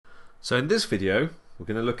So in this video we're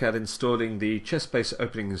going to look at installing the chess-based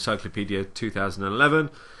Opening Encyclopedia 2011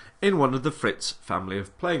 in one of the Fritz family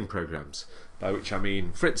of playing programs, by which I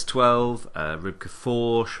mean Fritz 12, Ribka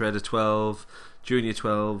 4, Shredder 12, Junior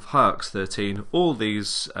 12, Hierarchs 13. All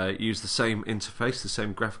these use the same interface, the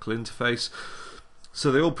same graphical interface,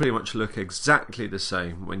 so they all pretty much look exactly the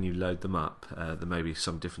same when you load them up. There may be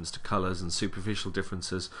some difference to colours and superficial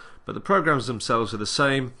differences, but the programs themselves are the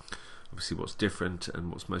same. Obviously what's different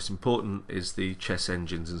and what's most important is the chess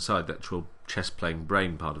engines inside, the actual chess playing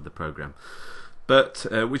brain part of the program. But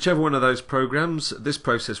whichever one of those programs, this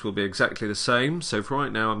process will be exactly the same. So for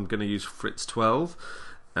right now I'm going to use Fritz 12,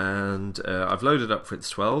 and I've loaded up Fritz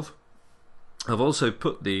 12. I've also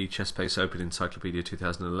put the chess-based Open Encyclopedia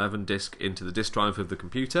 2011 disk into the disk drive of the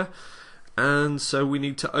computer, and so we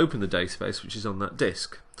need to open the database which is on that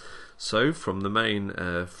disk. So from the main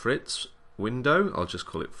Fritz window, I'll just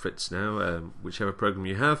call it Fritz now, whichever program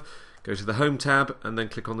you have, go to the Home tab and then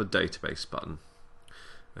click on the Database button.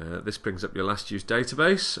 This brings up your last used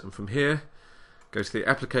database, and from here go to the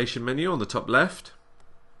Application menu on the top left,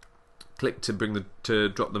 click to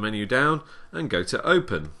drop the menu down and go to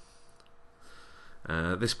Open.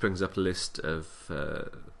 This brings up a list of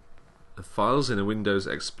files in a Windows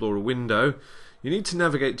Explorer window. You need to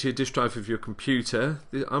navigate to your disk drive of your computer.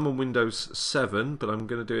 I'm on Windows 7, but I'm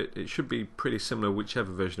going to do it. It should be pretty similar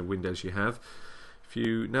whichever version of Windows you have. If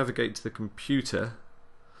you navigate to the computer,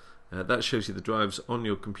 that shows you the drives on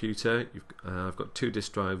your computer. I've got two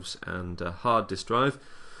disk drives and a hard disk drive.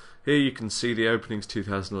 Here you can see the Openings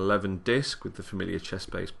 2011 disk with the familiar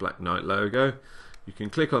chess-based Black Knight logo. You can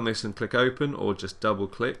click on this and click Open, or just double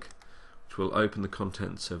click, which will open the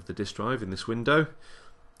contents of the disk drive in this window.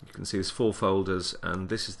 You can see there's 4 folders, and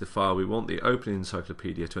this is the file we want, the Open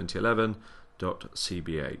Encyclopedia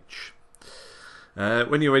 2011.cbh.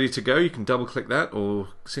 When you're ready to go, you can double click that or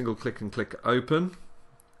single click and click Open.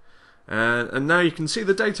 And now you can see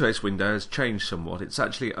the database window has changed somewhat. It's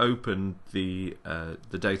actually opened the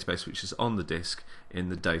database which is on the disk in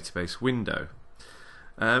the database window.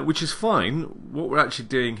 Which is fine. What we're actually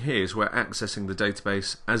doing here is we're accessing the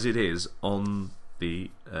database as it is on the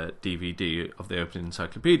DVD of the Open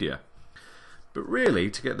Encyclopedia. But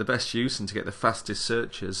really, to get the best use and to get the fastest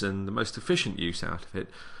searches and the most efficient use out of it,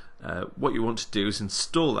 what you want to do is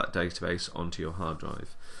install that database onto your hard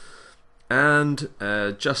drive. And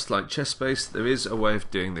just like ChessBase, there is a way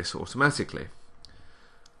of doing this automatically.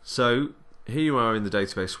 So here you are in the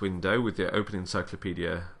database window with the Open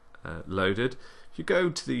Encyclopedia loaded. If you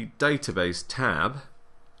go to the Database tab,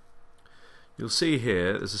 you'll see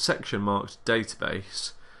here there's a section marked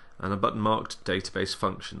Database and a button marked Database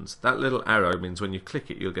Functions. That little arrow means when you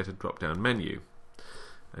click it you'll get a drop down menu,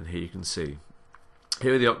 and here you can see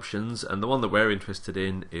here are the options, and the one that we're interested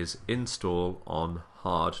in is Install on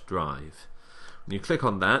Hard Drive. When you click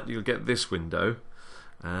on that you'll get this window,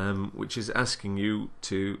 which is asking you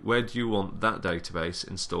to where do you want that database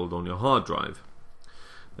installed on your hard drive.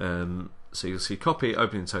 So you'll see Copy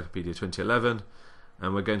Open Encyclopedia 2011,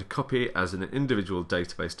 and we're going to copy it as an individual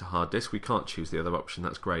database to hard disk. We can't choose the other option,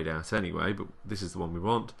 that's greyed out anyway, but this is the one we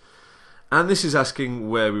want. And this is asking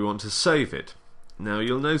where we want to save it. Now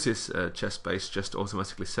you'll notice ChessBase just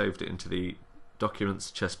automatically saved it into the Documents,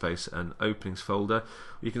 ChessBase and Openings folder.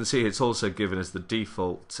 You can see it's also given as the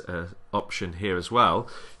default option here as well.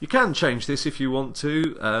 You can change this if you want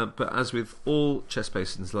to, but as with all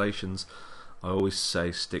ChessBase installations, I always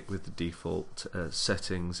say stick with the default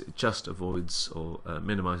settings. It just avoids or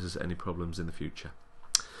minimises any problems in the future.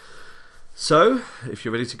 So, if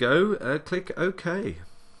you're ready to go, click OK.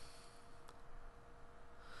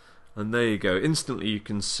 And there you go. Instantly you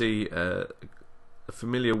can see a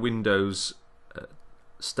familiar Windows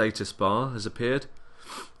status bar has appeared.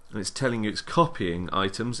 And it's telling you it's copying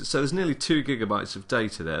items. So there's nearly 2 gigabytes of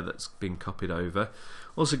data there that's being copied over.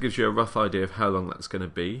 Also gives you a rough idea of how long that's going to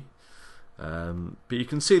be. But you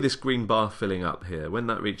can see this green bar filling up here. When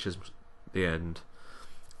that reaches the end,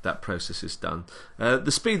 that process is done.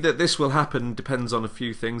 The speed that this will happen depends on a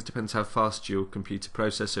few things. Depends how fast your computer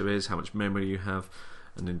processor is, how much memory you have,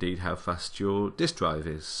 and indeed how fast your disk drive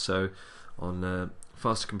is. So on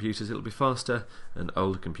faster computers it'll be faster, and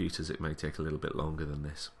older computers it may take a little bit longer than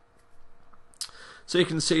this. So you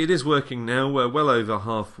can see it is working now. We're well over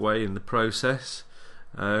halfway in the process.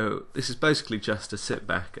 This is basically just to sit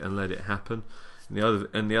back and let it happen. In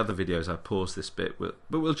the other videos I paused this bit, but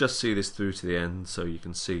we'll just see this through to the end so you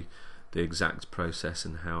can see the exact process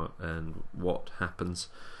and how and what happens.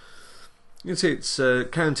 You can see it's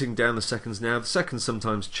counting down the seconds now. The seconds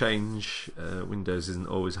sometimes change. Windows isn't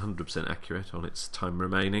always 100% accurate on its time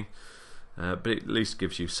remaining, but it at least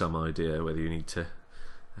gives you some idea whether you need to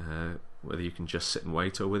whether you can just sit and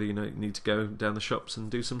wait or whether you need to go down the shops and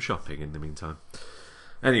do some shopping in the meantime.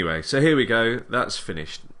 Anyway, so here we go, that's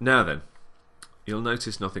finished. Now then, you'll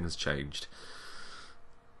notice nothing has changed.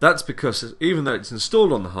 That's because even though it's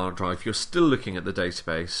installed on the hard drive, you're still looking at the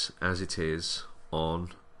database as it is on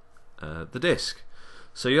the disk.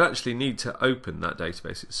 So you actually need to open that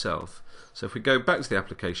database itself. So if we go back to the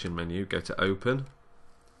application menu, go to open,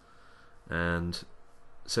 and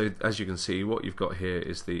so as you can see, what you've got here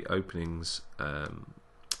is the openings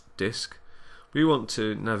disk. We want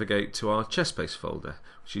to navigate to our ChessBase folder,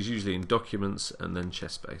 which is usually in Documents and then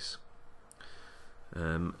ChessBase.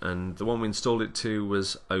 And the one we installed it to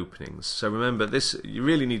was Openings. So remember, this, you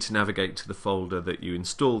really need to navigate to the folder that you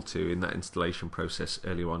installed to in that installation process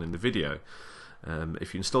earlier on in the video.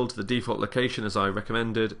 If you install to the default location as I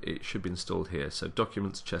recommended, it should be installed here. So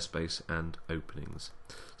Documents, ChessBase and Openings.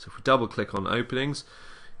 So if we double click on Openings,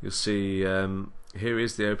 you'll see here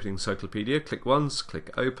is the Opening Encyclopedia. Click once, click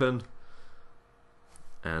Open,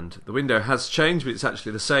 and the window has changed, but it's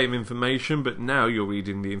actually the same information, but now you're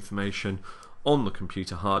reading the information on the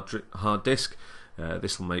computer hard disk.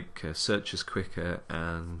 This will make searches quicker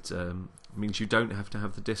and means you don't have to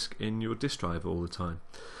have the disk in your disk drive all the time.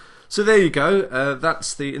 So there you go,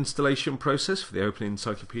 that's the installation process for the Opening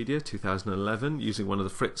Encyclopedia 2011 using one of the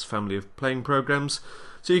Fritz family of playing programs.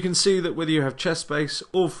 So you can see that whether you have ChessBase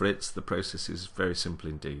or Fritz, the process is very simple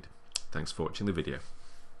indeed. Thanks for watching the video.